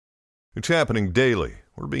It's happening daily.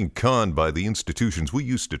 We're being conned by the institutions we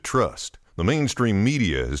used to trust. The mainstream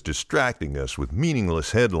media is distracting us with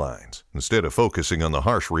meaningless headlines instead of focusing on the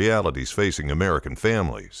harsh realities facing American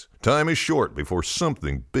families. Time is short before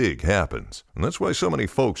something big happens, and that's why so many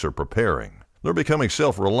folks are preparing. They're becoming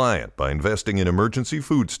self-reliant by investing in emergency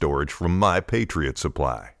food storage from My Patriot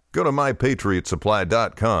Supply. Go to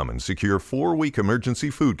MyPatriotSupply.com and secure 4-week emergency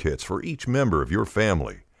food kits for each member of your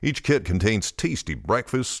family. Each kit contains tasty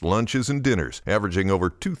breakfasts, lunches, and dinners, averaging over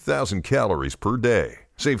 2,000 calories per day.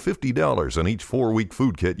 Save $50 on each 4-week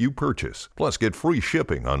food kit you purchase. Plus, get free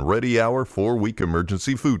shipping on Ready Hour 4-week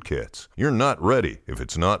emergency food kits. You're not ready if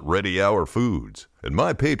it's not Ready Hour Foods. At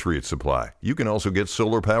My Patriot Supply, you can also get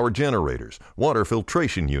solar power generators, water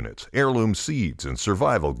filtration units, heirloom seeds, and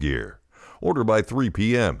survival gear. Order by 3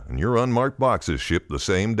 p.m. and your unmarked boxes ship the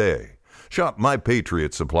same day. Shop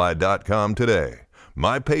MyPatriotSupply.com today.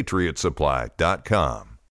 MyPatriotSupply.com.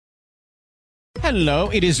 Hello,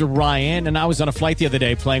 it is Ryan, and I was on a flight the other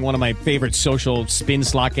day playing one of my favorite social spin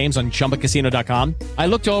slot games on ChumbaCasino.com. I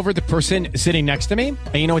looked over at the person sitting next to me,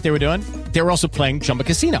 and you know what they were doing? They were also playing Chumba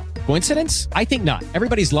Casino. Coincidence? I think not.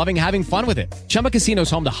 Everybody's loving having fun with it. Chumba Casino is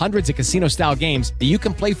home to hundreds of casino-style games that you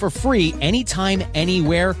can play for free anytime,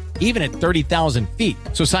 anywhere, even at 30,000 feet.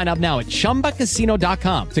 So sign up now at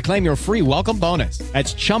ChumbaCasino.com to claim your free welcome bonus.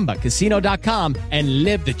 That's ChumbaCasino.com and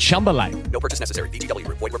live the Chumba life. No purchase necessary. VGW.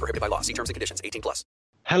 Void where prohibited by law. See terms and conditions. 18+.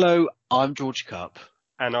 Hello, I'm George Cupp.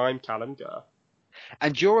 And I'm Callum Gurr.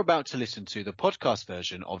 And you're about to listen to the podcast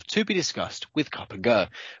version of To Be Discussed with Cupp and Gurr.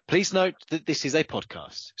 Please note that this is a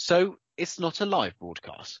podcast, so it's not a live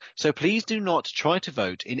broadcast. So please do not try to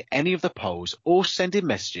vote in any of the polls or send in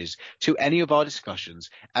messages to any of our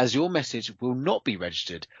discussions, as your message will not be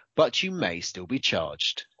registered, but you may still be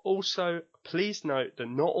charged. Also, please note that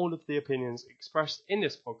not all of the opinions expressed in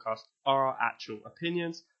this podcast are our actual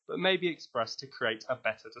opinions, but may be expressed to create a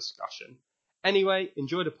better discussion. Anyway,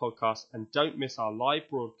 enjoy the podcast and don't miss our live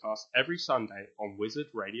broadcast every Sunday on Wizard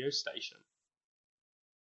Radio Station.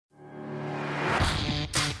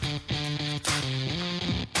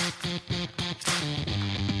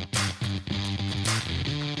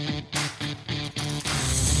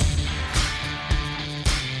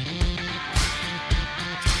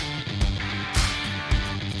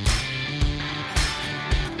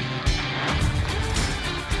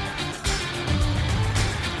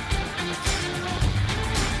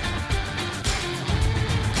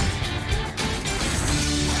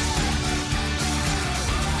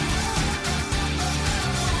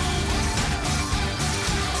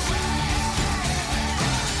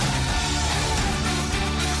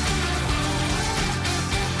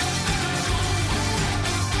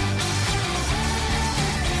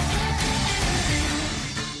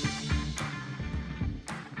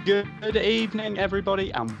 Good evening,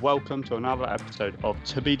 everybody, and welcome to another episode of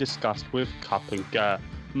To Be Discussed with Cupp and Gurr.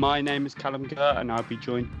 My name is Callum Gurr, and I'll be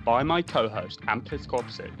joined by my co-host and political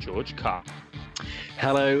opposite, George Cupp.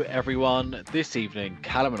 Hello, everyone. This evening,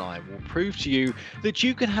 Callum and I will prove to you that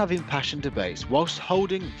you can have impassioned debates whilst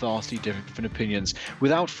holding vastly different opinions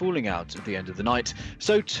without falling out at the end of the night.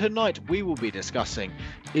 So tonight we will be discussing,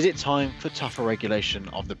 is it time for tougher regulation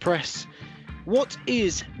of the press? What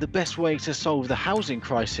is the best way to solve the housing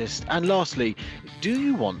crisis? And lastly, do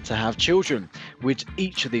you want to have children? With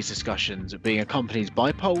each of these discussions being accompanied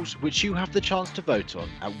by polls, which you have the chance to vote on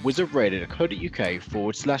at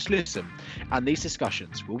wizardradio.co.uk/listen. And these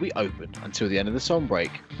discussions will be open until the end of the song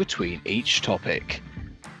break between each topic.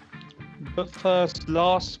 But first,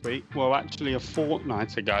 last week, well, actually a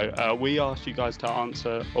fortnight ago, we asked you guys to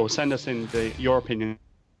answer or send us in your opinions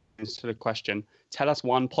to the question, tell us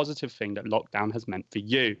one positive thing that lockdown has meant for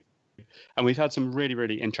you. And we've had some really,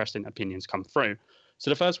 really interesting opinions come through.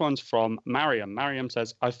 So the first one's from Mariam. Mariam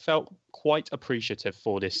says, I felt quite appreciative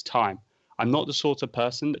for this time. I'm not the sort of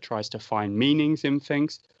person that tries to find meanings in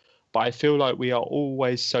things, but I feel like we are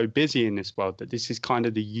always so busy in this world that this is kind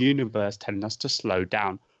of the universe telling us to slow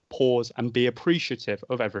down, pause, and be appreciative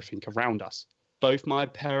of everything around us. Both my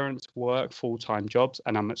parents work full-time jobs,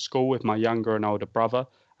 and I'm at school with my younger and older brother,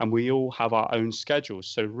 and we all have our own schedules.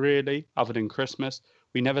 So really, other than Christmas,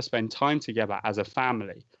 we never spend time together as a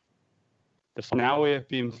family. Now we have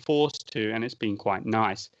been forced to, and it's been quite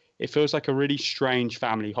nice. It feels like a really strange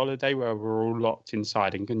family holiday where we're all locked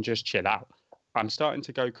inside and can just chill out. I'm starting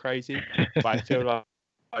to go crazy, but I feel like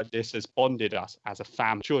this has bonded us as a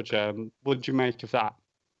family. George, what did you make of that?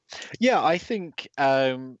 Yeah, I think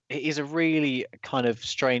it is a really kind of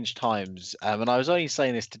strange times, and I was only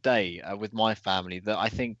saying this today with my family that I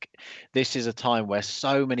think this is a time where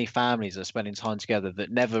so many families are spending time together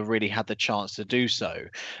that never really had the chance to do so.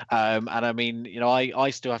 And I mean, I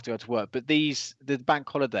still have to go to work, but the bank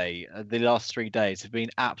holiday, the last 3 days have been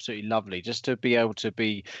absolutely lovely. Just to be able to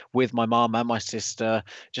be with my mum and my sister,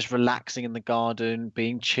 just relaxing in the garden,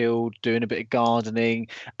 being chilled, doing a bit of gardening,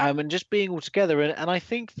 and just being all together. And I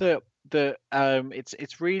think that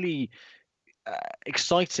it's really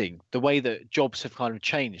exciting the way that jobs have kind of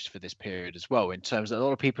changed for this period as well, in terms that a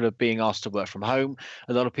lot of people are being asked to work from home,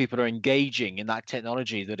 a lot of people are engaging in that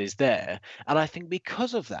technology that is there, and I think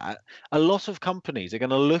because of that, a lot of companies are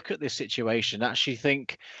going to look at this situation and actually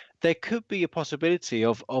think there could be a possibility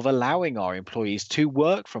of allowing our employees to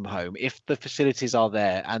work from home if the facilities are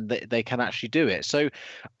there and they can actually do it. So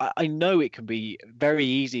I know it can be very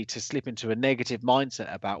easy to slip into a negative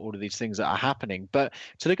mindset about all of these things that are happening, but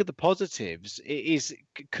to look at the positives,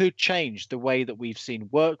 could change the way that we've seen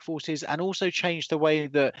workforces and also change the way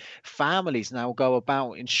that families now go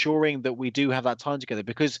about ensuring that we do have that time together.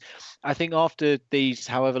 Because I think after these,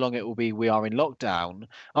 however long it will be, we are in lockdown,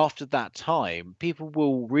 after that time, people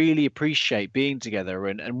will really appreciate being together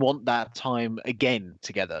and want that time again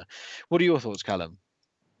together. What are your thoughts, Callum?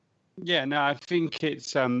 Yeah, no, I think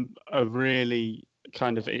it's a really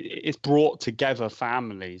kind of it's brought together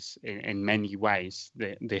families in many ways.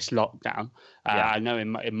 This lockdown, Yeah. I know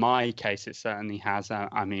in my case it certainly has.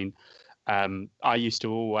 I mean, I used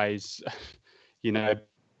to always, you know,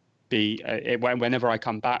 whenever I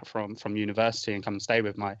come back from university and come and stay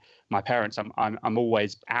with my parents, I'm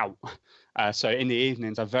always out. So in the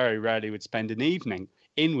evenings, I very rarely would spend an evening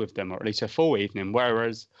in with them, or at least a full evening.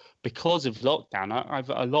 Whereas because of lockdown, I've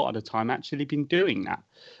a lot of the time actually been doing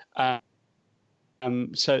that.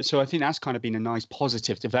 So I think that's kind of been a nice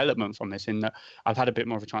positive development from this, in that I've had a bit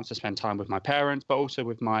more of a chance to spend time with my parents, but also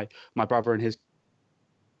with my brother and his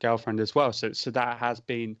girlfriend as well. So that has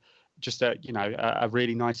been just a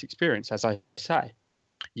really nice experience, as I say.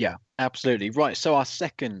 Yeah, absolutely. Right. So our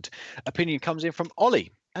second opinion comes in from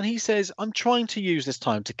Ollie. And he says, I'm trying to use this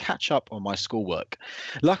time to catch up on my schoolwork.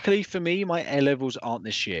 Luckily for me, my A levels aren't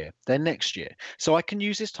this year, they're next year. So I can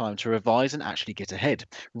use this time to revise and actually get ahead,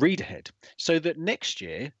 read ahead, so that next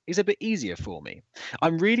year is a bit easier for me.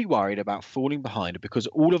 I'm really worried about falling behind because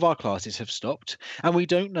all of our classes have stopped and we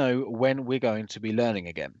don't know when we're going to be learning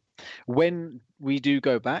again. When we do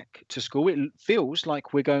go back to school, it feels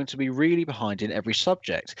like we're going to be really behind in every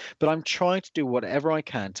subject. But I'm trying to do whatever I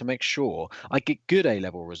can to make sure I get good A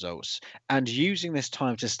level results and using this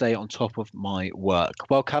time to stay on top of my work.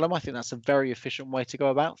 Well, Callum, I think that's a very efficient way to go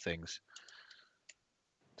about things.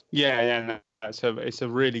 Yeah, no, it's a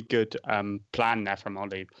really good plan there from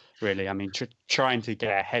Ollie. Really, I mean, trying to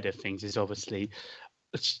get ahead of things is obviously,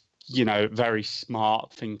 very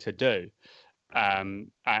smart thing to do. In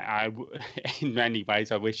many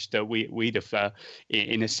ways, I wish that we'd have,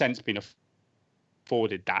 in a sense, been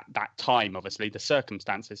afforded that time. Obviously, the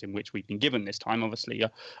circumstances in which we've been given this time, obviously,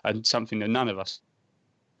 are something that none of us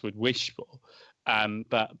would wish for.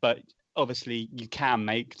 But obviously, you can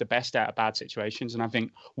make the best out of bad situations, and I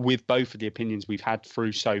think with both of the opinions we've had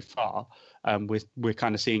through so far, we're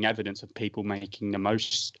kind of seeing evidence of people making the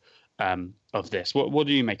most of this. What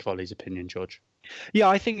do you make of Ollie's opinion, George? Yeah,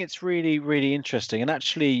 I think it's really, really interesting. And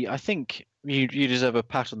actually, I think you deserve a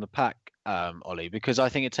pat on the back, Ollie, because I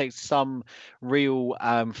think it takes some real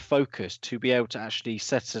focus to be able to actually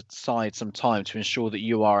set aside some time to ensure that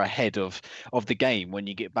you are ahead of the game when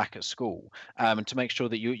you get back at school, and to make sure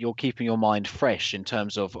that you're keeping your mind fresh in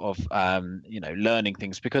terms of learning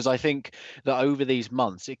things. Because I think that over these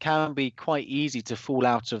months, it can be quite easy to fall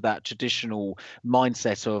out of that traditional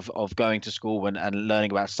mindset of going to school and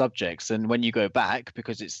learning about subjects. And when you go back,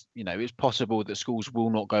 because it's possible that schools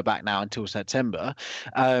will not go back now until September,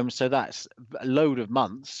 so that's a load of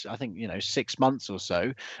months, I think 6 months or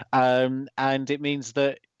so, and it means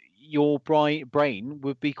that your brain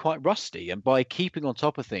would be quite rusty. And by keeping on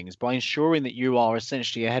top of things, by ensuring that you are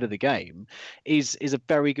essentially ahead of the game, is a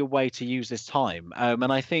very good way to use this time.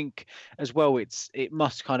 And I think as well, it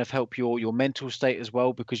must kind of help your mental state as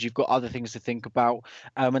well, because you've got other things to think about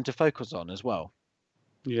and to focus on as well.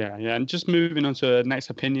 Yeah. And just moving on to the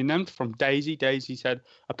next opinion then from Daisy. Daisy said,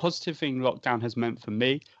 a positive thing lockdown has meant for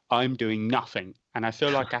me, I'm doing nothing. And I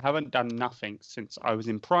feel like I haven't done nothing since I was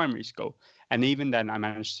in primary school. And even then, I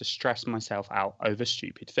managed to stress myself out over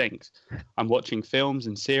stupid things. I'm watching films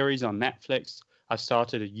and series on Netflix. I've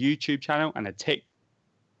started a YouTube channel and a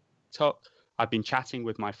TikTok. I've been chatting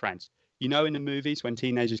with my friends. You know, in the movies when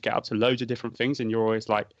teenagers get up to loads of different things and you're always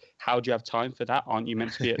like, how do you have time for that? Aren't you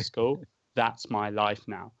meant to be at school? That's my life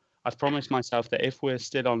now. I've promised myself that if we're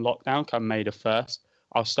still on lockdown come May the 1st,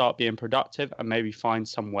 I'll start being productive and maybe find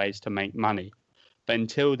some ways to make money. But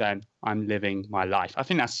until then, I'm living my life. I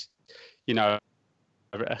think that's, you know,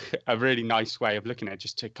 a really nice way of looking at it,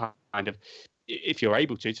 just to kind of, if you're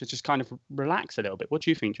able to just kind of relax a little bit. What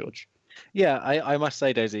do you think, George? Yeah, I must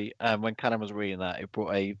say, Daisy, when Callum was reading that, it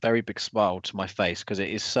brought a very big smile to my face because it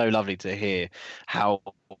is so lovely to hear how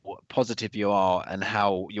positive you are and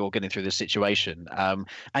how you're getting through the situation.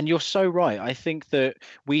 And you're so right. I think that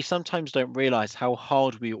we sometimes don't realize how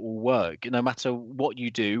hard we all work, no matter what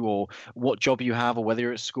you do or what job you have or whether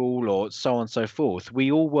you're at school or so on and so forth.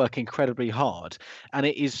 We all work incredibly hard. And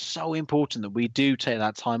it is so important that we do take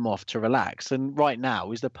that time off to relax. And right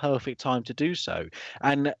now is the perfect time to do so.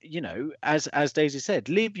 And, you know, as Daisy said,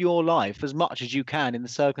 live your life as much as you can in the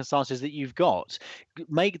circumstances that you've got.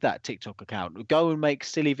 Make that TikTok account. Go and make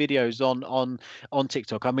silly videos on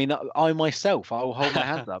TikTok. I mean, I myself, I will hold my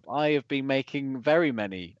hands up. I have been making very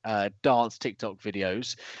many dance TikTok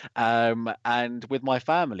videos, and with my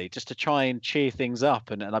family, just to try and cheer things up.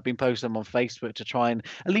 And I've been posting them on Facebook to try and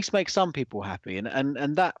at least make some people happy.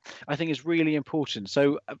 And that I think is really important.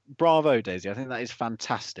 So bravo, Daisy. I think that is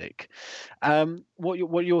fantastic. What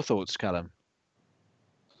are your thoughts, Callum?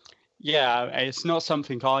 Yeah, it's not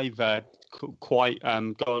something I've quite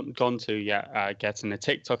gone to yet, getting a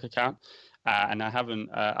TikTok account. And I haven't.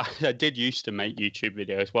 I did used to make YouTube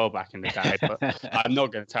videos well back in the day, but I'm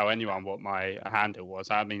not going to tell anyone what my handle was.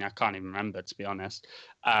 I mean, I can't even remember, to be honest.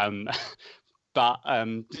 But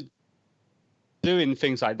doing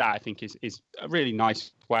things like that, I think, is a really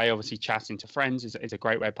nice way. Obviously, chatting to friends is a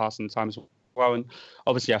great way of passing the time as well. And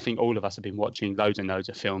obviously, I think all of us have been watching loads and loads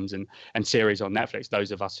of films and series on Netflix.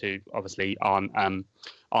 Those of us who obviously aren't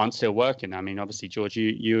still working. I mean, obviously, George,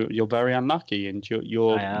 you're very unlucky, and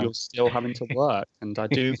you're still having to work, and I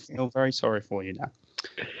do feel very sorry for you now.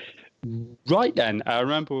 Right then,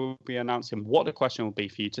 remember we'll be announcing what the question will be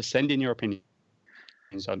for you to send in your opinion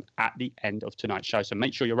on at the end of tonight's show. So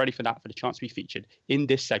make sure you're ready for that, for the chance to be featured in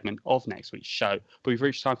this segment of next week's show. But we've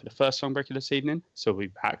reached time for the first song breaker this evening, so we'll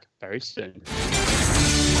be back very soon.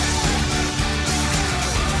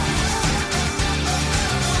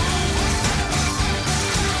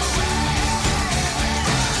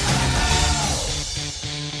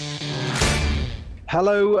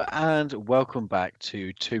 Hello and welcome back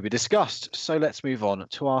to Be Discussed. So let's move on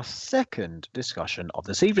to our second discussion of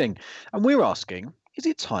this evening. And we're asking, is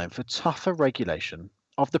it time for tougher regulation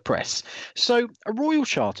of the press? So a royal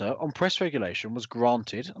charter on press regulation was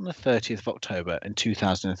granted on the 30th of October in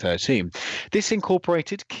 2013. This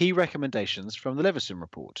incorporated key recommendations from the Leveson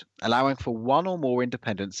report, allowing for one or more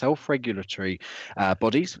independent self-regulatory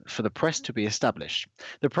bodies for the press to be established.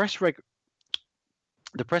 The Press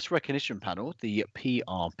Recognition Panel, the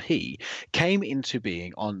PRP, came into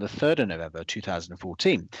being on the 3rd of November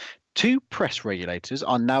 2014. Two press regulators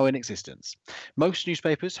are now in existence. Most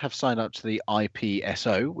newspapers have signed up to the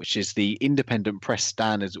IPSO, which is the Independent Press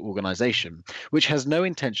Standards Organization, which has no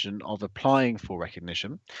intention of applying for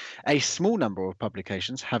recognition. A small number of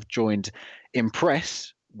publications have joined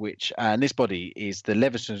Impress, and this body is the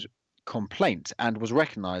Leveson complaint and was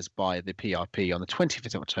recognised by the PRP on the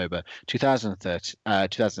 25th of October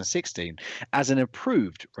 2016 as an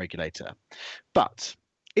approved regulator. But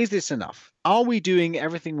is this enough? Are we doing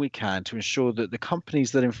everything we can to ensure that the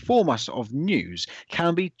companies that inform us of news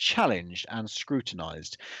can be challenged and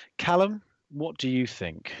scrutinised? Callum, what do you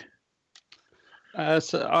think?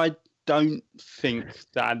 So I don't think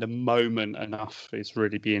that at the moment enough is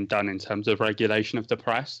really being done in terms of regulation of the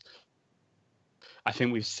press. I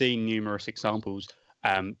think we've seen numerous examples,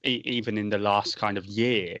 even in the last kind of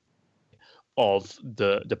year, of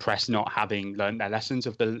the press not having learned their lessons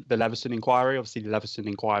of the Leveson inquiry. Obviously, the Leveson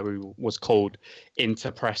inquiry was called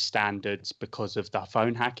into press standards because of the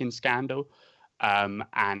phone hacking scandal.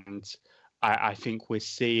 And I think we're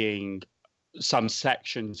seeing some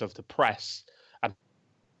sections of the press,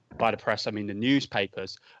 by the press, I mean the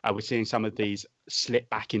newspapers, we're seeing some of these slip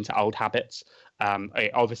back into old habits.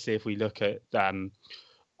 Obviously, if we look at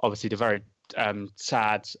obviously the very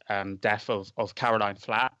sad death of Caroline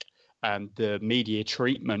Flack, the media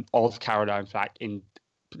treatment of Caroline Flack in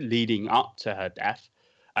leading up to her death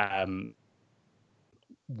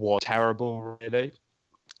was terrible, really,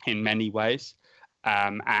 in many ways.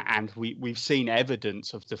 And we've seen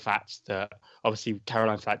evidence of the fact that obviously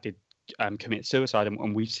Caroline Flack did commit suicide,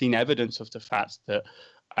 and we've seen evidence of the fact that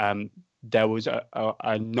there was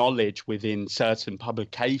a knowledge within certain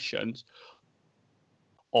publications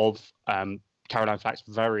of Caroline Flack's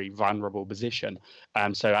very vulnerable position.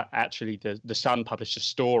 So actually, the Sun published a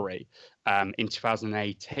story in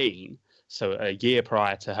 2018, so a year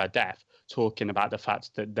prior to her death, talking about the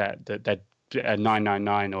fact that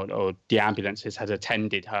 999 or the ambulances had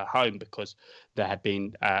attended her home because there had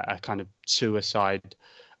been a kind of suicide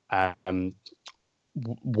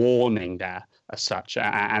warning there as such.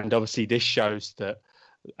 And obviously this shows that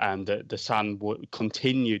the Sun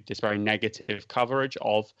continued this very negative coverage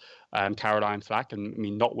of Caroline Flack. And I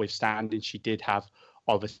mean, notwithstanding, she did have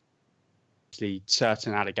obviously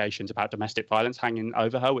certain allegations about domestic violence hanging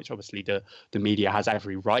over her, which obviously the media has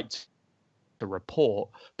every right to report.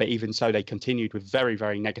 But even so, they continued with very,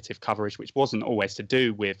 very negative coverage, which wasn't always to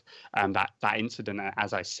do with that incident,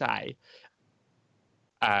 as I say.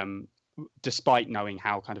 Despite knowing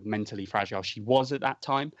how kind of mentally fragile she was at that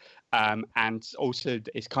time. And also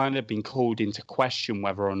it's kind of been called into question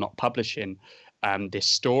whether or not publishing this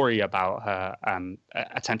story about her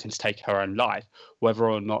attempting to take her own life, whether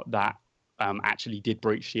or not that actually did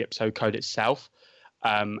breach the IPSO code itself.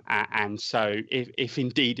 And so if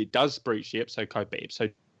indeed it does breach the IPSO code, but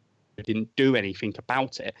IPSO didn't do anything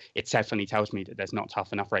about it, it definitely tells me that there's not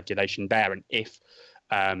tough enough regulation there. And if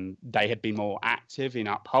they had been more active in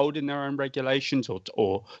upholding their own regulations,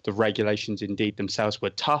 or the regulations indeed themselves were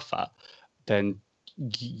tougher, then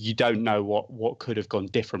you don't know what could have gone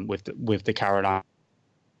different with the Caroline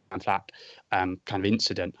Flack kind of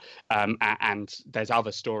incident. And there's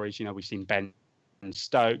other stories, we've seen Ben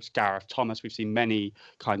Stokes, Gareth Thomas, we've seen many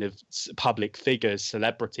kind of public figures,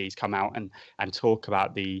 celebrities come out and talk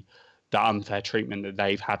about the unfair treatment that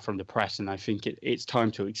they've had from the press. And I think it's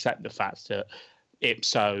time to accept the fact that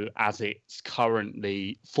IPSO, as it's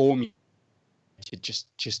currently formulated,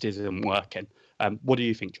 just isn't working. What do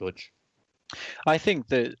you think, George? I think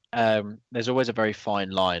that there's always a very fine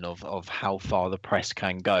line of how far the press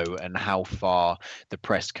can go and how far the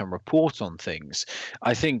press can report on things.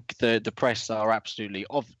 I think the press are absolutely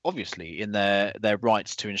obviously in their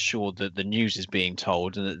rights to ensure that the news is being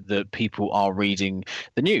told and that people are reading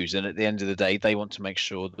the news. And at the end of the day, they want to make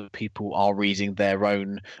sure that people are reading their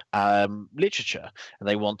own literature, and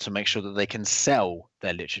they want to make sure that they can sell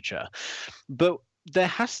their literature. But there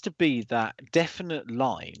has to be that definite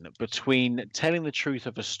line between telling the truth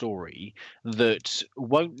of a story that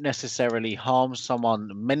won't necessarily harm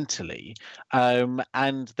someone mentally,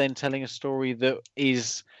 and then telling a story that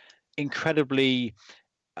is incredibly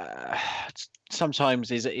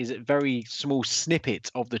sometimes is a very small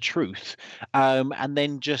snippet of the truth, and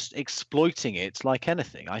then just exploiting it like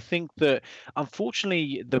anything. I think that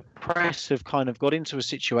unfortunately the press have kind of got into a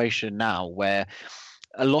situation now where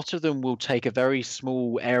a lot of them will take a very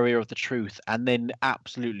small area of the truth and then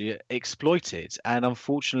absolutely exploit it. And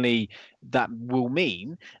unfortunately, that will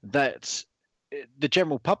mean that the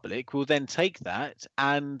general public will then take that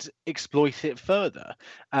and exploit it further.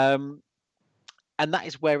 And that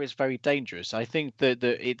is where it's very dangerous. I think that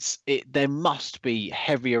there must be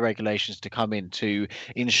heavier regulations to come in to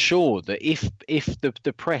ensure that if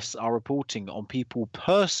the press are reporting on people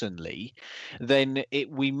personally, then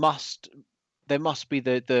there must be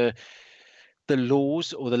the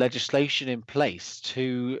laws or the legislation in place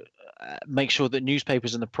to make sure that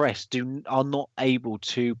newspapers and the press are not able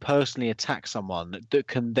to personally attack someone that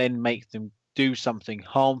can then make them do something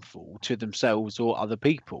harmful to themselves or other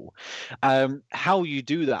people. How you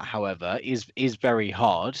do that, however, is very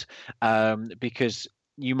hard, because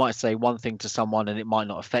you might say one thing to someone and it might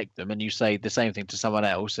not affect them, and you say the same thing to someone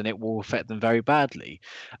else and it will affect them very badly.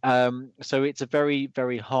 So it's a very,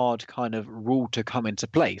 very hard kind of rule to come into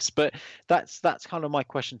place. But that's kind of my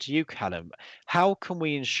question to you, Callum. How can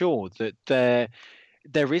we ensure that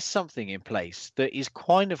there is something in place that is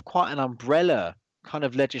kind of quite an umbrella kind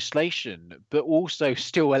of legislation, but also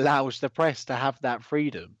still allows the press to have that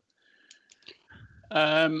freedom?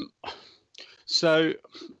 So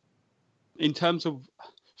in terms of,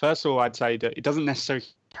 first of all, I'd say that it doesn't necessarily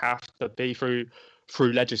have to be through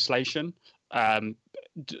legislation. A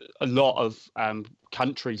lot of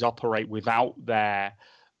countries operate without their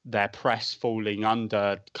press falling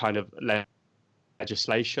under kind of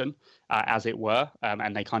legislation, as it were,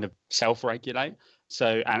 and they kind of self-regulate.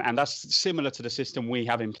 So, and that's similar to the system we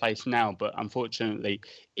have in place now. But unfortunately,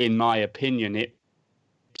 in my opinion,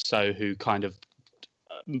 who kind of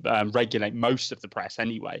regulate most of the press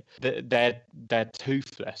anyway, they're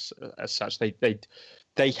toothless as such.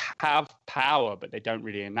 They have power, but they don't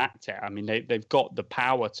really enact it. I mean, they've got the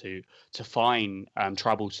power to fine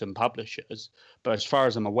troublesome publishers, but as far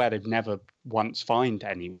as I'm aware, they've never once fined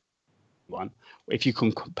anyone. If you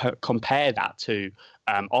can compare that to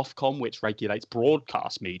Ofcom, which regulates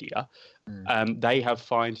broadcast media, they have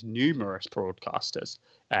fined numerous broadcasters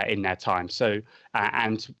in their time. So,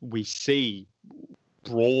 and we see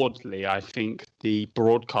broadly, I think the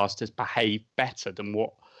broadcasters behave better than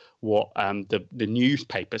what the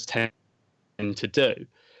newspapers tend to do.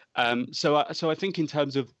 So I think in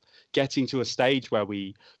terms of getting to a stage where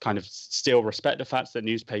we kind of still respect the fact that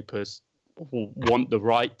newspapers want the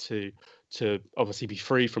right to obviously be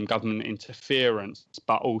free from government interference,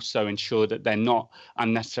 but also ensure that they're not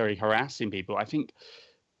unnecessarily harassing people. I think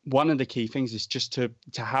one of the key things is just to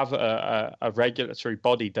have a regulatory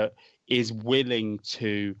body that is willing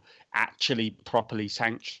to actually properly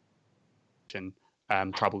sanction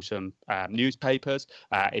troublesome newspapers.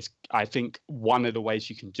 I think one of the ways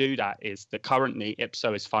you can do that is that currently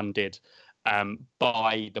IPSO is funded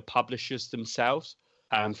by the publishers themselves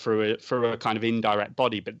through a kind of indirect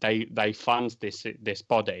body, but they fund this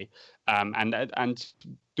body, and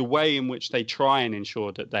the way in which they try and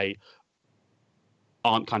ensure that they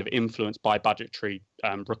aren't kind of influenced by budgetary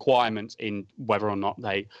requirements in whether or not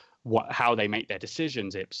how they make their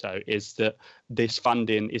decisions, IPSO, is that this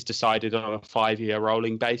funding is decided on a 5-year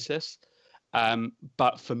rolling basis.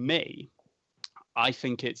 But for me, I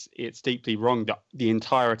think it's deeply wrong that the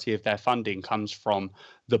entirety of their funding comes from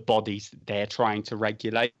the bodies that they're trying to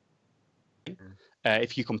regulate.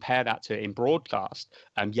 If you compare that to in broadcast,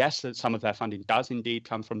 yes, some of their funding does indeed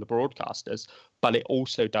come from the broadcasters, but it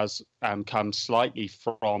also does come slightly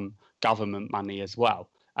from government money as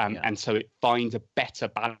well. And so it finds a better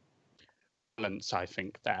balance, I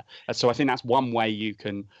think, there. So I think that's one way you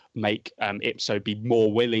can make IPSO be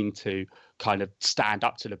more willing to kind of stand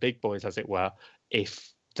up to the big boys, as it were,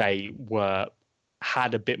 if they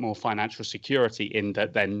had a bit more financial security in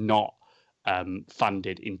that they're not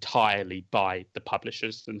funded entirely by the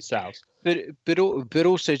publishers themselves. But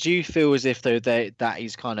also, do you feel as if though that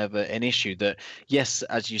is kind of an issue that, yes,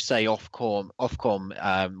 as you say,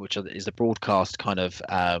 Ofcom, which is the broadcast kind of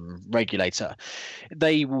regulator,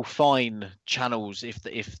 they will fine channels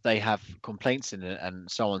if they have complaints in it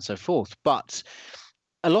and so on and so forth. But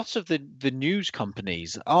a lot of the news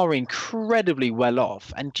companies are incredibly well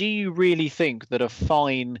off, and do you really think that a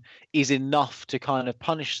fine is enough to kind of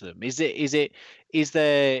punish them? Do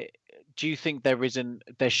you think there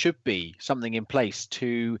should be something in place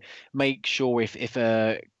to make sure if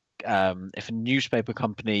a newspaper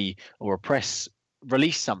company or a press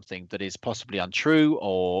release something that is possibly untrue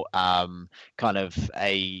or kind of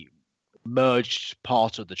a merged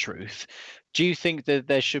part of the truth, do you think that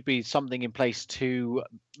there should be something in place to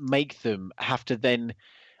make them have to then,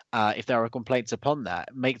 if there are complaints upon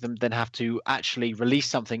that, make them then have to actually release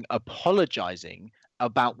something apologizing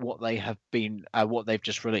about what they've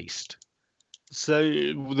just released? So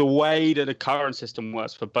the way that the current system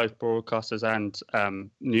works for both broadcasters and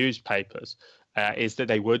newspapers is that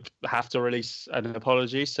they would have to release an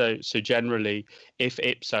apology. So generally, if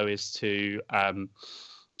IPSO is to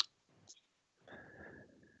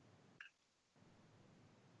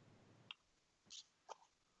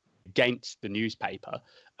against the newspaper,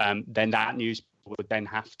 then that newspaper would then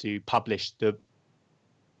have to publish that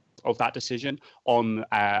decision on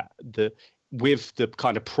with the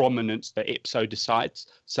kind of prominence that IPSO decides.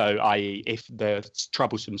 So, i.e., if the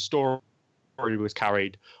troublesome story was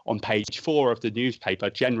carried on page 4 of the newspaper,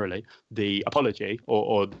 generally the apology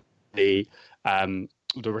or the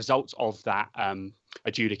results of that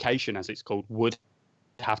adjudication, as it's called, would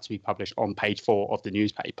have to be published on page 4 of the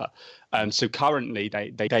newspaper. So currently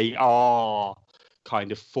they are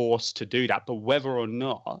kind of forced to do that, but whether or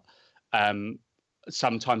not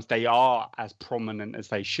sometimes they are as prominent as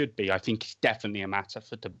they should be, I think it's definitely a matter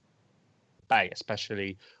for debate,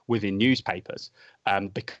 especially within newspapers,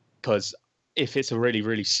 because if it's a really,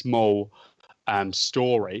 really small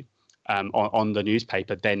story on the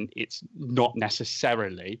newspaper, then it's not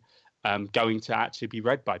necessarily going to actually be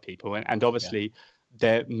read by people. And obviously,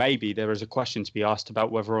 there is a question to be asked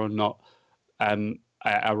about whether or not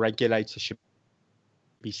a regulator should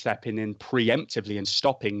be stepping in preemptively and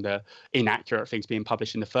stopping the inaccurate things being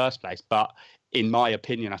published in the first place. But in my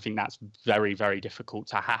opinion, I think that's very, very difficult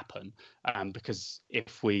to happen, because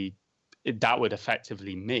that would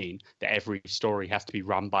effectively mean that every story has to be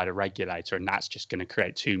run by the regulator, and that's just going to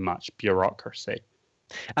create too much bureaucracy.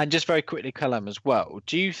 And just very quickly, Callum, as well,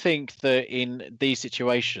 do you think that in these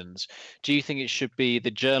situations, do you think it should be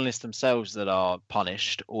the journalists themselves that are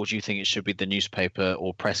punished, or do you think it should be the newspaper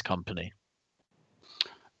or press company?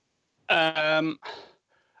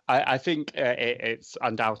 I think it's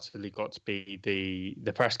undoubtedly got to be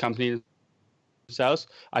the press company themselves.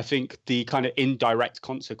 I think the kind of indirect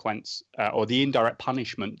consequence or the indirect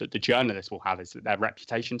punishment that the journalists will have is that their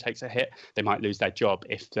reputation takes a hit. They might lose their job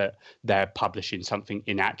if they're publishing something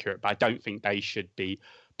inaccurate. But I don't think they should be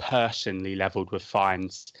personally leveled with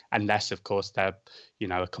fines, unless, of course, they're,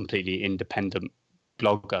 a completely independent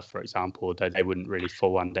blogger, for example, though they wouldn't really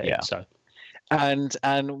fall under it. So, and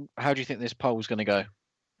how do you think this poll is going to go?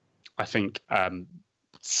 I think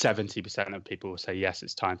 70% of people will say yes,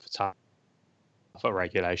 it's time for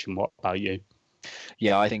regulation. What about you?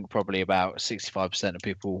 Yeah, I think probably about 65% of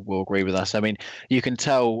people will agree with us. I mean, you can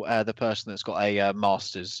tell the person that's got a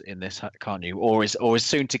master's in this, can't you? Or is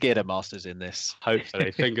soon to get a master's in this.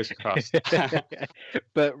 Hopefully, fingers crossed.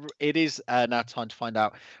 But it is now time to find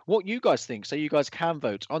out what you guys think. So you guys can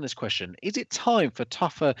vote on this question. Is it time for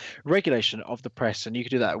tougher regulation of the press? And you can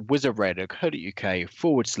do that at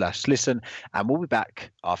wizardradio.co.uk/listen. And we'll be back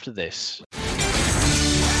after this.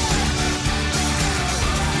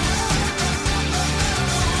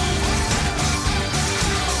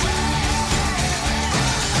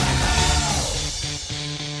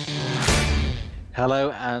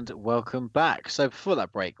 Hello and welcome back. So before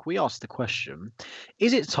that break, we asked the question,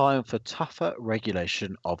 is it time for tougher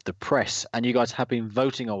regulation of the press? And you guys have been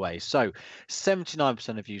voting away. So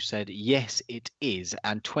 79% of you said, yes, it is.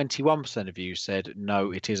 And 21% of you said,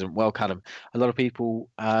 no, it isn't. Well, Callum, a lot of people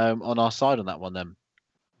on our side on that one then.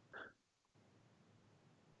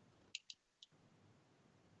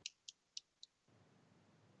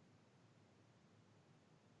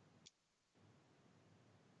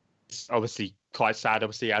 It's obviously quite sad.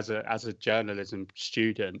 Obviously, as a journalism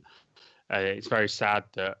student, it's very sad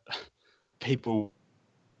that people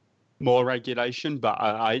more regulation. But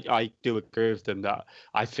I do agree with them that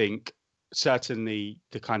I think certainly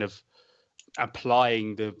the kind of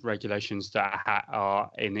applying the regulations that are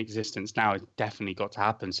in existence now has definitely got to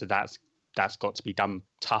happen. So that's got to be done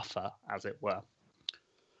tougher, as it were.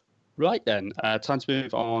 Right then, time to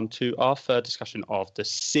move on to our third discussion of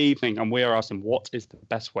this evening, and we are asking what is the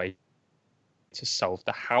best way to solve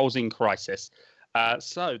the housing crisis.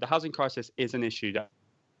 So the housing crisis is an issue that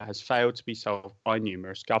has failed to be solved by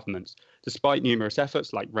numerous governments. Despite numerous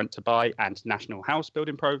efforts like Rent to Buy and national house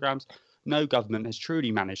building programs, no government has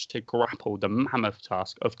truly managed to grapple the mammoth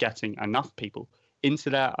task of getting enough people into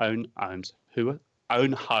their own homes who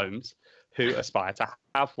aspire to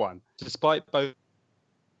have one. Despite both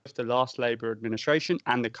the last Labour administration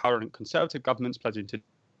and the current Conservative government's pledging to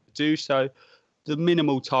do so, the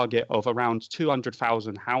minimal target of around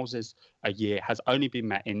 200,000 houses a year has only been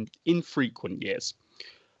met in infrequent years.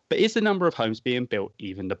 But is the number of homes being built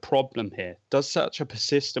even the problem here? Does such a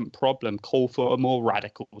persistent problem call for a more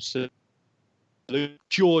radical solution?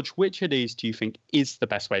 George, which of these do you think is the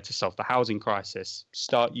best way to solve the housing crisis?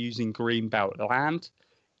 Start using greenbelt land,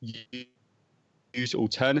 use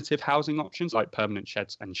alternative housing options like permanent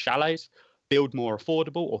sheds and chalets, build more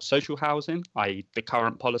affordable or social housing, i.e. the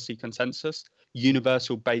current policy consensus,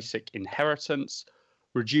 universal basic inheritance,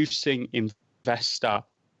 reducing investor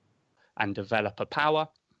and developer power.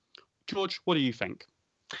 George, what do you think?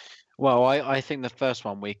 Well, I think the first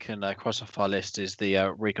one we can cross off our list is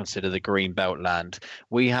the reconsider the green belt land.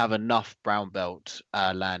 We have enough brown belt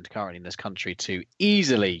land currently in this country to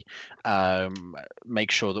easily make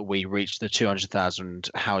sure that we reach the 200,000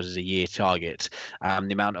 houses a year target.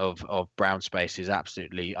 The amount of brown space is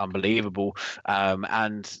absolutely unbelievable,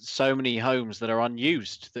 and so many homes that are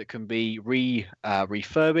unused that can be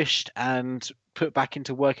refurbished and put back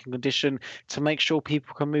into working condition to make sure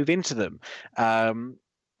people can move into them.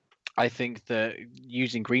 I think that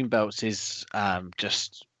using green belts is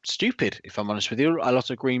just stupid, if I'm honest with you. A lot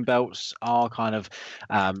of green belts are kind of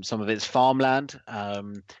some of it's farmland,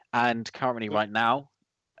 and currently right now,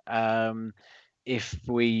 if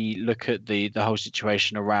we look at the whole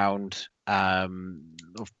situation around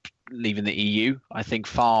leaving the EU, I think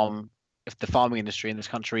the farming industry in this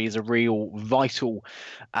country is a real vital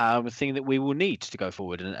thing that we will need to go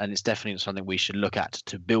forward, and it's definitely something we should look at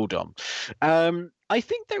to build on. I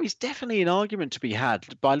think there is definitely an argument to be had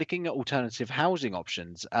by looking at alternative housing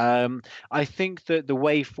options. I think that the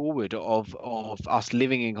way forward of us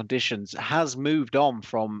living in conditions has moved on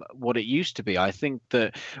from what it used to be. I think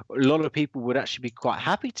that a lot of people would actually be quite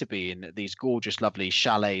happy to be in these gorgeous, lovely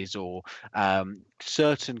chalets or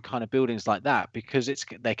certain kind of buildings like that, because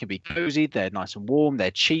they can be cozy, they're nice and warm,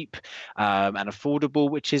 they're cheap and affordable,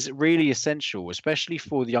 which is really essential, especially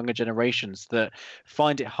for the younger generations that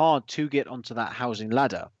find it hard to get onto that housing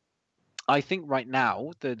ladder. I think right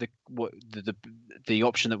now the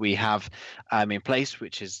option that we have in place,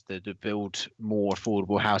 which is the build more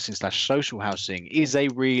affordable housing / social housing, is a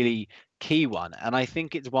really key one, and I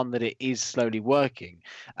think it's one that it is slowly working.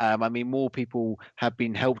 I mean, more people have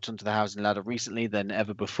been helped onto the housing ladder recently than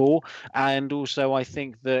ever before, and also I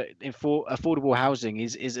think that affordable housing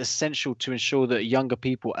is essential to ensure that younger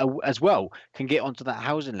people as well can get onto that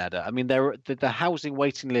housing ladder. I mean, the housing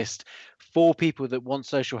waiting list for people that want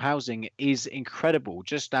social housing is incredible.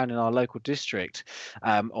 Just down in our local district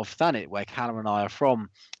of Thanet, where Callum and I are from,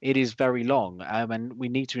 it is very long, and we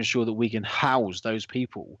need to ensure that we can house those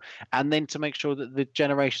people, and then to make sure that the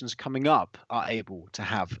generations coming up are able to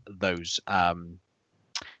have those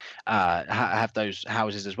have those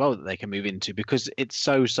houses as well that they can move into, because it's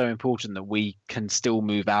so important that we can still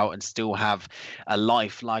move out and still have a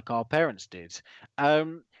life like our parents did.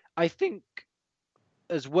 I think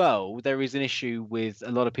as well, there is an issue with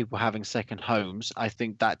a lot of people having second homes. I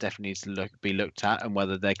think that definitely needs to be looked at, and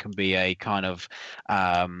whether there can be a kind of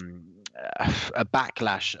a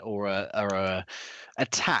backlash or a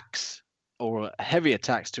tax or a heavier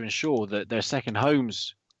tax to ensure that their second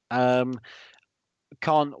homes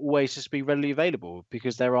can't always just be readily available,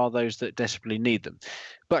 because there are those that desperately need them.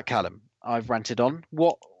 But Callum, I've ranted on.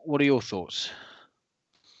 What are your thoughts?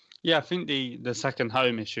 Yeah, I think the second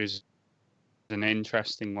home issue is an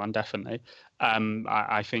interesting one, definitely.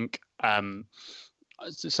 I think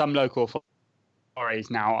some local authorities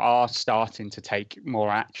now are starting to take more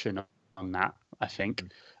action on that, I think,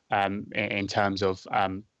 in terms of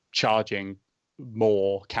charging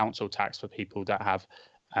more council tax for people that have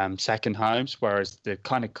second homes, whereas the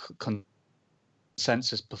kind of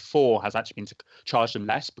consensus before has actually been to charge them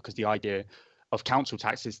less, because the idea of council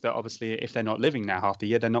tax is that obviously if they're not living there half the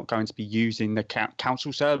year, they're not going to be using the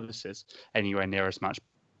council services anywhere near as much.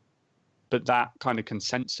 But that kind of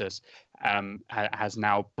consensus has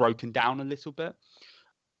now broken down a little bit.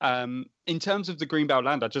 In terms of the Greenbelt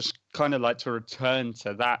land, I'd just kind of like to return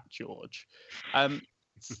to that, George.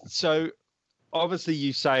 So obviously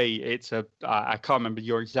you say it's I can't remember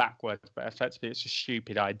your exact words, but effectively it's a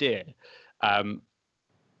stupid idea.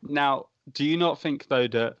 Now, do you not think, though,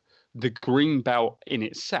 that the Greenbelt in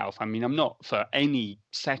itself, I mean, I'm not for any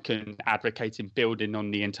second advocating building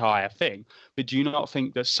on the entire thing, but do you not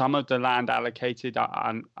think that some of the land allocated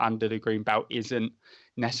under the Greenbelt isn't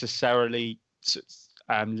necessarily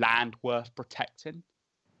land worth protecting?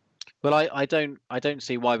 Well, I don't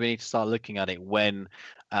see why we need to start looking at it when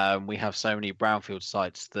we have so many brownfield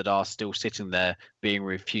sites that are still sitting there being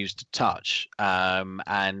refused to touch.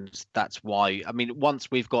 And that's why, I mean, once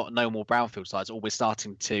we've got no more brownfield sites, or we're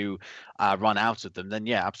starting to run out of them, then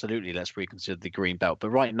yeah, absolutely, let's reconsider the green belt. But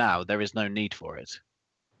right now, there is no need for it.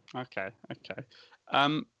 Okay.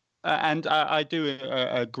 And I do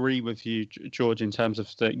agree with you, George, in terms of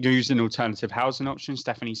using alternative housing options.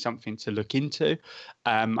 Definitely something to look into.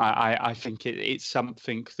 I think it's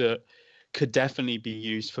something that could definitely be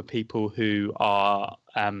used for people who are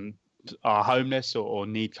homeless or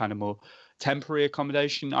need kind of more temporary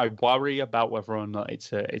accommodation. I worry about whether or not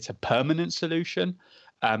it's a permanent solution,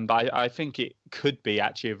 but I think it could be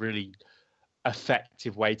actually a really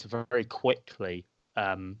effective way to very quickly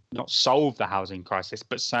not solve the housing crisis,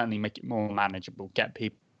 but certainly make it more manageable, get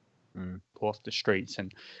people off the streets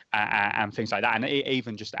and things like that, and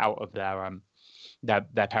even just out of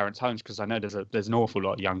their parents' homes, because I know there's an awful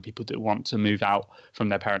lot of young people that want to move out from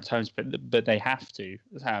their parents' homes, but they have to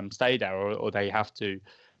stay there, or they have to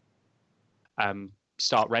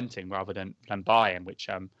start renting rather than buying, which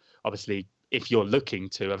obviously, if you're looking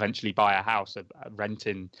to eventually buy a house,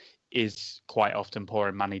 renting is quite often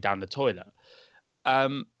pouring money down the toilet.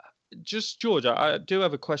 Just George, I do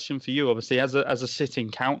have a question for you. Obviously, as a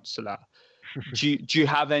sitting councillor, do you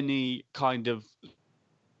have any kind of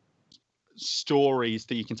stories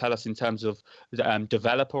that you can tell us in terms of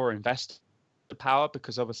developer or investor power?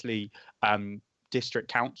 Because obviously, district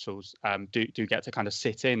councils do get to kind of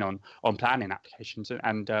sit in on planning applications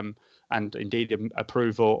and indeed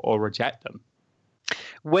approve or reject them.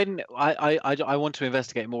 When I want to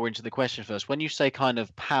investigate more into the question first. When you say kind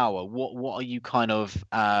of power, what are you kind of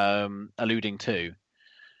alluding to?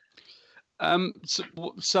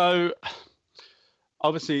 So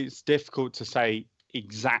obviously it's difficult to say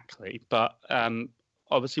exactly, but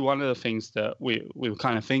obviously one of the things that we were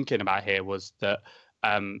kind of thinking about here was that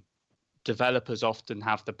developers often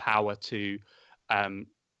have the power to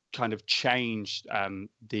kind of change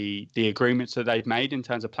the agreements that they've made in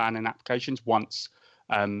terms of planning applications once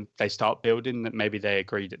they start building. That maybe they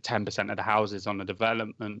agree that 10% of the houses on the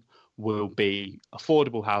development will be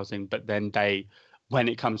affordable housing, but then when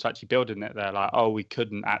it comes to actually building it, they're like, oh, we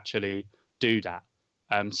couldn't actually do that.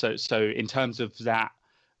 So in terms of that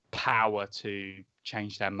power to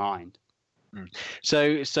change their mind.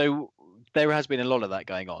 So there has been a lot of that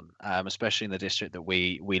going on, especially in the district that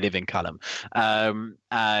we live in, Callum.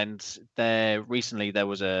 And recently there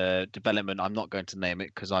was a development. I'm not going to name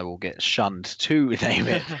it because I will get shunned to name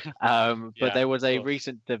it. But there was a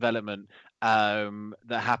recent development that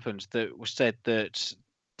happened that was said that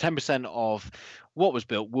 10% of what was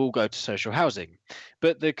built will go to social housing.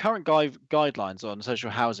 But the current guidelines on social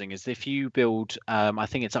housing is if you build, I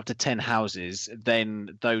think it's up to 10 houses,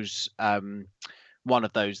 then those one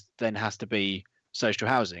of those then has to be social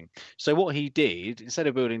housing. So what he did, instead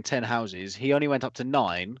of building 10 houses, he only went up to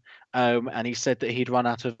 9, and he said that he'd run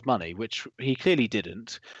out of money, which he clearly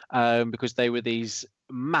didn't, because they were these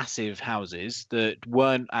massive houses that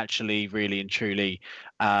weren't actually really and truly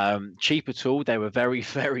cheap at all. They were very,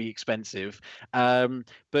 very expensive.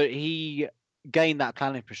 But he gained that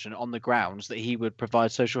planning permission on the grounds that he would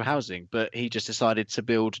provide social housing, but he just decided to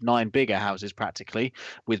build 9 bigger houses practically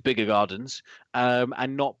with bigger gardens,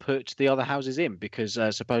 and not put the other houses in because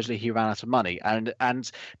supposedly he ran out of money.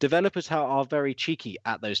 And developers are very cheeky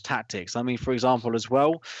at those tactics. I mean, for example, as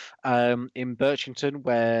well, in Birchington,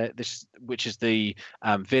 which is the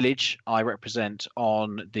village I represent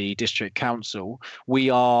on the district council,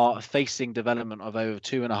 we are facing development of over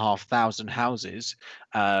 2,500 houses,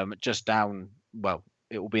 just down. Well,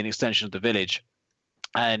 it will be an extension of the village.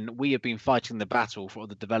 And we have been fighting the battle for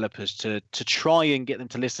the developers to try and get them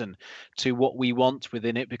to listen to what we want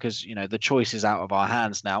within it, because the choice is out of our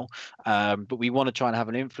hands now. But we want to try and have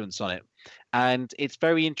an influence on it. And it's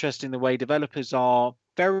very interesting the way developers are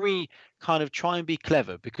very kind of try and be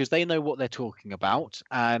clever, because they know what they're talking about,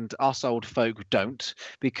 and us old folk don't,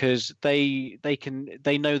 because they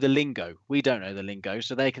know the lingo. We don't know the lingo,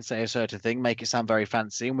 so they can say a certain thing, make it sound very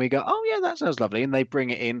fancy, and we go, oh yeah, that sounds lovely, and they bring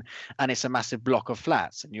it in and it's a massive block of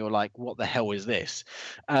flats and you're like, what the hell is this?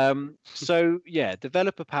 So yeah,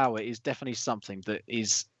 developer power is definitely something that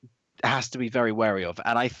has to be very wary of,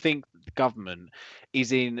 and I think the government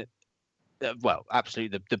is in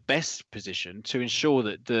absolutely the best position to ensure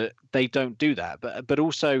that they don't do that. But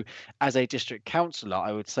also, as a district councillor,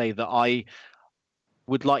 I would say that I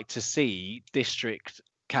would like to see district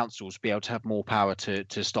councils be able to have more power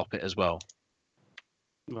to stop it as well.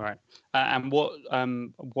 Right. And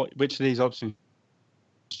which of these options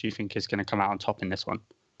do you think is going to come out on top in this one?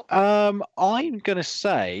 I'm going to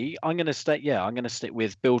stick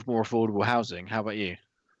with build more affordable housing. How about you?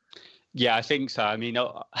 Yeah, I think so. I mean,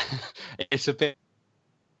 it's a bit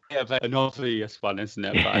of an obvious one, isn't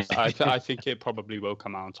it? But I think it probably will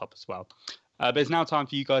come out on top as well. But it's now time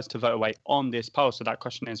for you guys to vote away on this poll. So that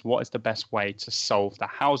question is, what is the best way to solve the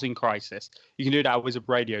housing crisis? You can do that at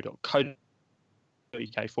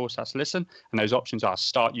wizardradio.co.uk/listen. And those options are: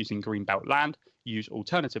 start using greenbelt land, use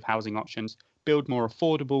alternative housing options, build more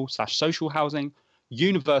affordable/social housing,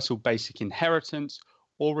 universal basic inheritance,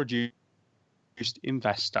 or reduced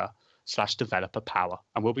investor/developer power.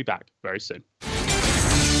 And we'll be back very soon.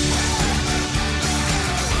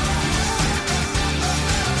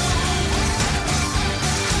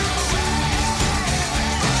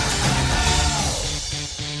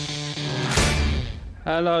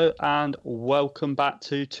 Hello and welcome back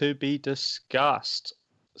to Be Discussed.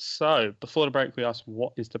 So before the break, we asked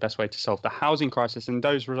what is the best way to solve the housing crisis, and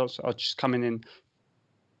those results are just coming in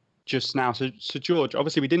just now. So George,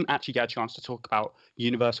 obviously we didn't actually get a chance to talk about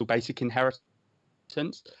universal basic inheritance.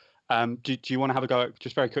 Do you want to have a go at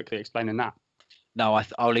just very quickly explaining that? No,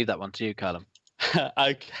 I'll leave that one to you, Callum.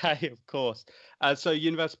 Okay, of course. So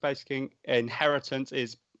universal basic inheritance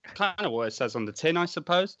is kind of what it says on the tin, I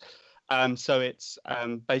suppose. So it's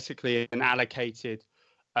basically an allocated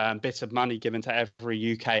bit of money given to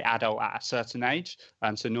every UK adult at a certain age.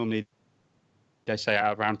 So normally they say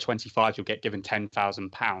at around 25, you'll get given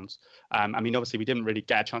 £10,000. I mean, obviously, we didn't really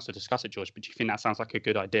get a chance to discuss it, George, but do you think that sounds like a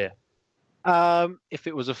good idea? If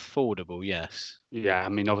it was affordable, yes. Yeah, I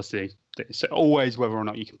mean, obviously, it's always whether or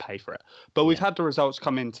not you can pay for it. But we've had the results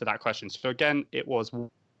come into that question. So again, it was,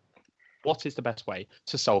 what is the best way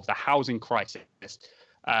to solve the housing crisis?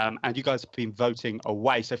 And you guys have been voting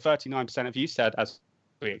away. So 39% of you said, as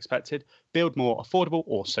we expected, build more affordable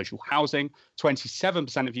or social housing.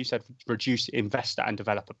 27% of you said reduce investor and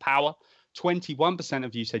developer power. 21%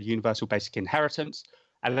 of you said universal basic inheritance.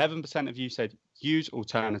 11% of you said use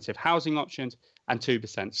alternative housing options. And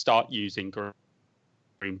 2% start using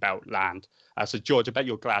green belt land. So George, I bet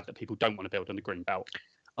you're glad that people don't want to build on the green belt.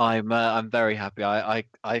 I'm very happy. I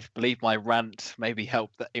believe my rant maybe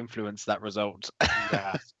helped influence that result.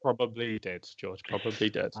 Yeah, probably did, George. Probably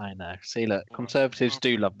did. I know. See, look, Conservatives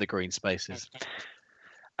do love the green spaces.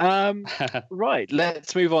 Right,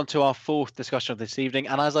 let's move on to our fourth discussion of this evening.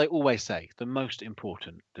 And as I always say, the most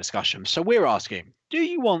important discussion. So we're asking, do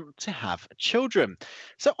you want to have children?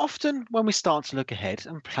 So often when we start to look ahead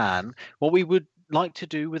and plan what we would like to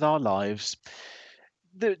do with our lives,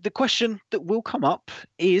 the question that will come up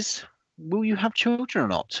is, will you have children or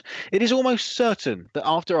not? It is almost certain that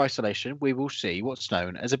after isolation, we will see what's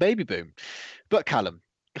known as a baby boom. But Callum,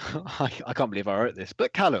 I can't believe I wrote this,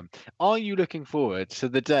 but Callum, are you looking forward to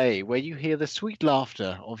the day where you hear the sweet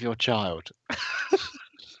laughter of your child?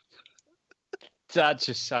 That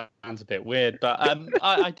just sounds a bit weird, but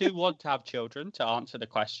I do want to have children, to answer the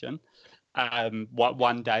question.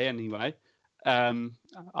 One day anyway.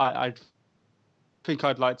 I think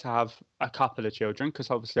I'd like to have a couple of children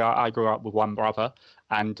because obviously I grew up with one brother,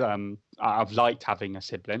 and I've liked having a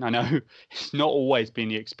sibling. I know it's not always been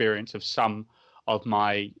the experience of some of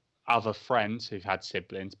my other friends who've had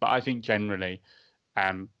siblings, but I think generally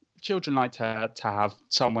children like to have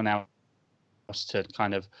someone else to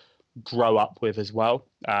kind of grow up with as well,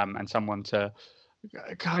 and someone to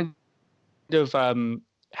kind of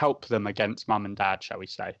help them against mum and dad, shall we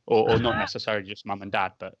say, or not necessarily just mum and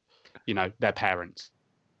dad, but their parents.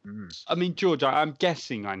 I mean, George, I'm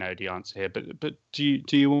guessing I know the answer here, but do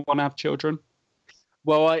you want to have children?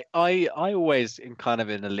 Well, I always am kind of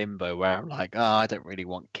in a limbo where I'm like, I don't really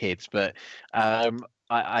want kids, but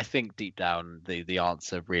I think deep down the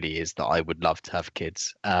answer really is that I would love to have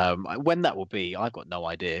kids. When that will be, I've got no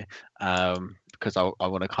idea, because I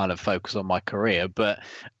want to kind of focus on my career. But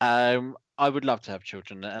I would love to have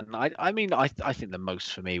children, and I mean I think the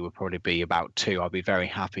most for me would probably be about 2. I'd be very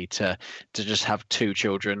happy to just have 2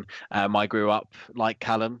 children. I grew up like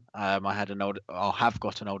Callum. I have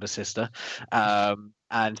got an older sister,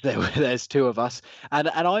 and there's 2 of us, and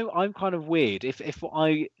I'm kind of weird. If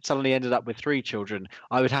I suddenly ended up with 3 children,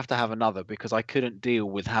 I would have to have another because I couldn't deal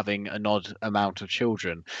with having an odd amount of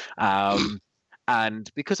children. And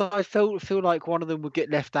because I feel like one of them would get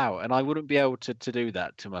left out, and I wouldn't be able to do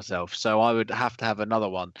that to myself, so I would have to have another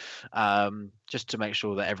one, just to make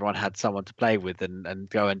sure that everyone had someone to play with and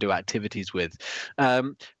go and do activities with.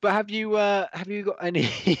 But have you got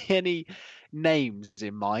any names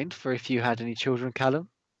in mind for if you had any children, Callum?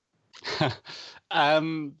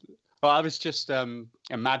 Well, I was just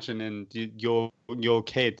imagining your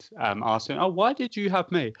kid asking, "Oh, why did you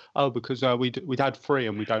have me?" Oh, because we'd had 3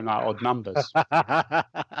 and we don't like odd numbers.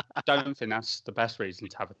 Don't think that's the best reason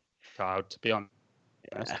to have a child, to be honest.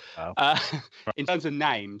 Yeah, well. In terms of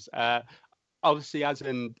names, obviously as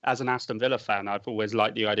an Aston Villa fan, I've always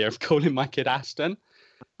liked the idea of calling my kid Aston,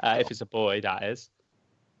 if it's a boy, that is.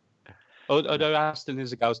 Although Aston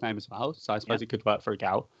is a girl's name as well, so I suppose it could work for a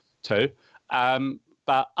girl too.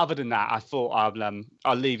 But other than that, I thought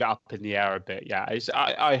I'll leave it up in the air a bit. Yeah,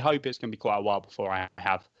 I hope it's going to be quite a while before I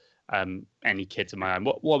have any kids of my own.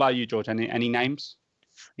 What about you, George? Any names?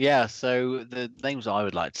 Yeah, so the names I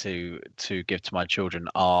would like to give to my children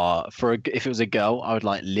are, if it was a girl, I would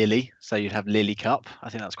like Lily. So you'd have Lily Cup. I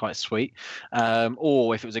think that's quite sweet.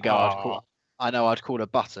 Or if it was a girl, I'd call her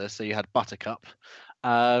Butter. So you had Buttercup.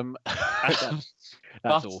 That's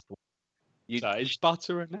awful. Is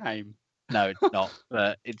Butter a name? No, it's not.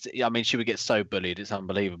 But I mean, she would get so bullied; it's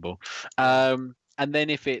unbelievable. And then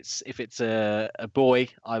if it's a boy,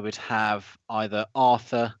 I would have either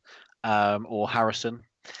Arthur or Harrison.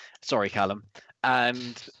 Sorry, Callum.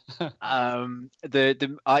 And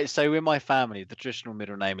so in my family, the traditional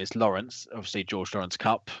middle name is Lawrence, obviously George Lawrence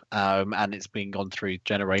Cup, and it's been gone through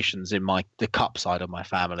generations in the Cup side of my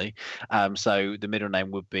family. So the middle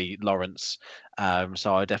name would be Lawrence.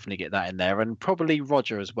 So I definitely get that in there, and probably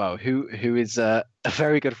Roger as well, who is a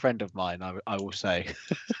very good friend of mine, I will say.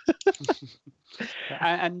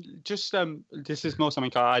 And just this is more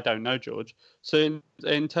something I don't know, George. So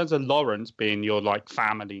in terms of Lawrence being your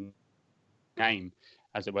family name,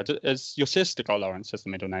 as it were, has your sister got Lawrence as the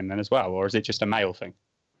middle name then as well, or is it just a male thing?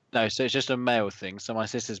 No, so it's just a male thing. So my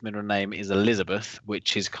sister's middle name is Elizabeth,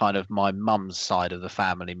 which is kind of my mum's side of the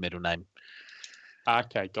family middle name.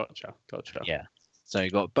 Okay, gotcha. Yeah, so you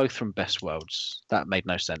got both from Best Worlds. That made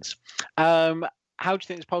no sense. How do you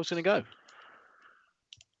think this poll's going to go?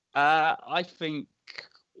 I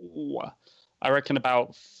reckon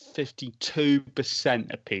about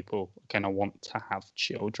 52% of people are going to want to have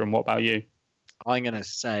children. What about you? I'm going to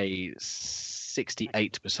say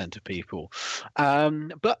 68% of people.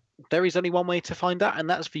 But there is only one way to find out, and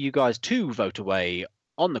that's for you guys to vote away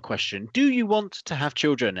on the question, do you want to have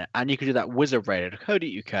children? And you can do that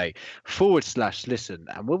wizardradio.co.uk/listen,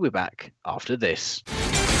 and we'll be back after this.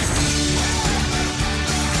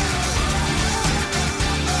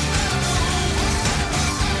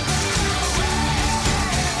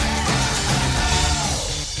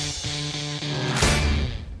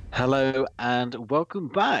 Hello and welcome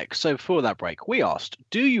back. So before that break, we asked,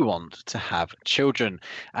 do you want to have children?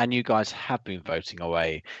 And you guys have been voting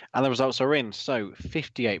away. And the results are in. So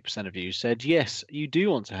 58% of you said, yes, you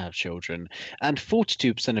do want to have children. And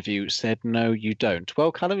 42% of you said, no, you don't.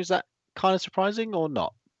 Well, Callum, is that kind of surprising or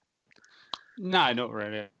not? No, not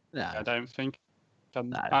really. No. I don't think.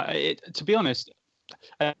 No. To be honest,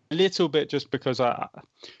 a little bit just because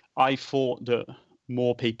I thought that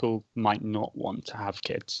more people might not want to have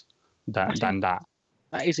kids than that.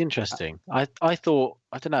 That is interesting. I thought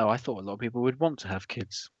a lot of people would want to have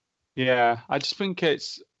kids. Yeah, I just think I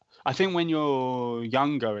think when you're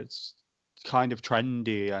younger, it's kind of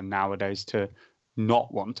trendy nowadays to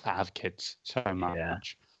not want to have kids so much. Yeah,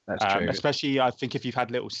 that's true. Especially, I think if you've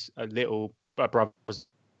had little brothers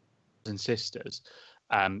and sisters,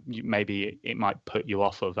 maybe it might put you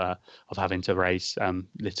off of having to raise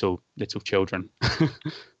little children.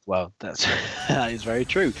 Well, that is very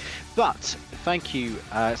true. But thank you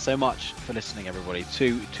so much for listening, everybody,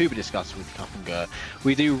 to Be Discussed with Cup and Gur.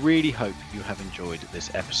 We do really hope you have enjoyed this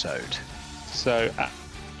episode. So,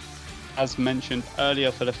 as mentioned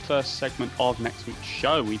earlier, for the first segment of next week's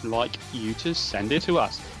show, we'd like you to send it to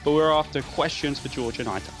us. But we're after questions for George and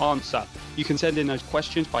I to answer. You can send in those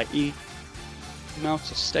questions by email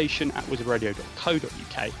to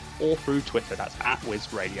station@wizardradio.co.uk or through Twitter, that's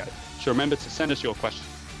 @wizradio. So remember to send us your questions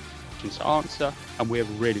to answer, and we're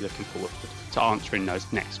really looking forward to answering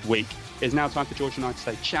those next week. It's now time for George and I to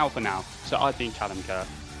say ciao for now. So I've been Callum Kerr.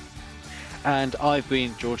 And I've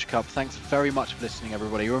been George Cup. Thanks very much for listening,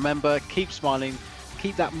 everybody. Remember, keep smiling,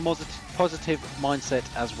 keep that positive mindset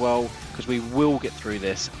as well, because we will get through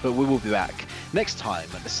this, but we will be back next time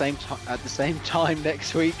at the same time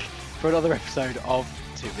next week for another episode of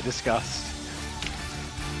To Be Discussed.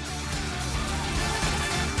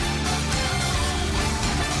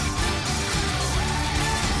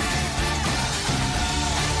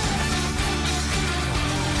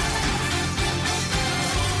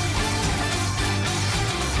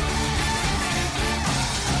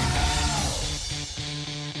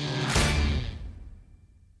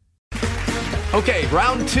 Okay,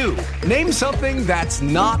 round two. Name something that's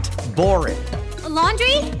not boring. A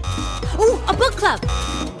laundry? Ooh, a book club.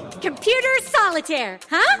 Computer solitaire,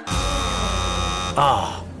 huh?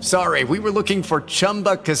 Ah, sorry, we were looking for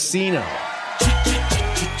Chumba Casino.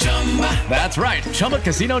 That's right,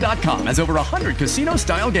 ChumbaCasino.com has over 100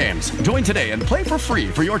 casino-style games. Join today and play for free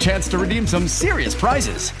for your chance to redeem some serious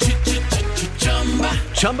prizes.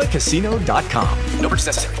 ChumbaCasino.com. No purchase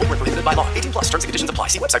necessary. Void where prohibited by law. 18+. Terms and conditions apply.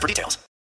 See website for details.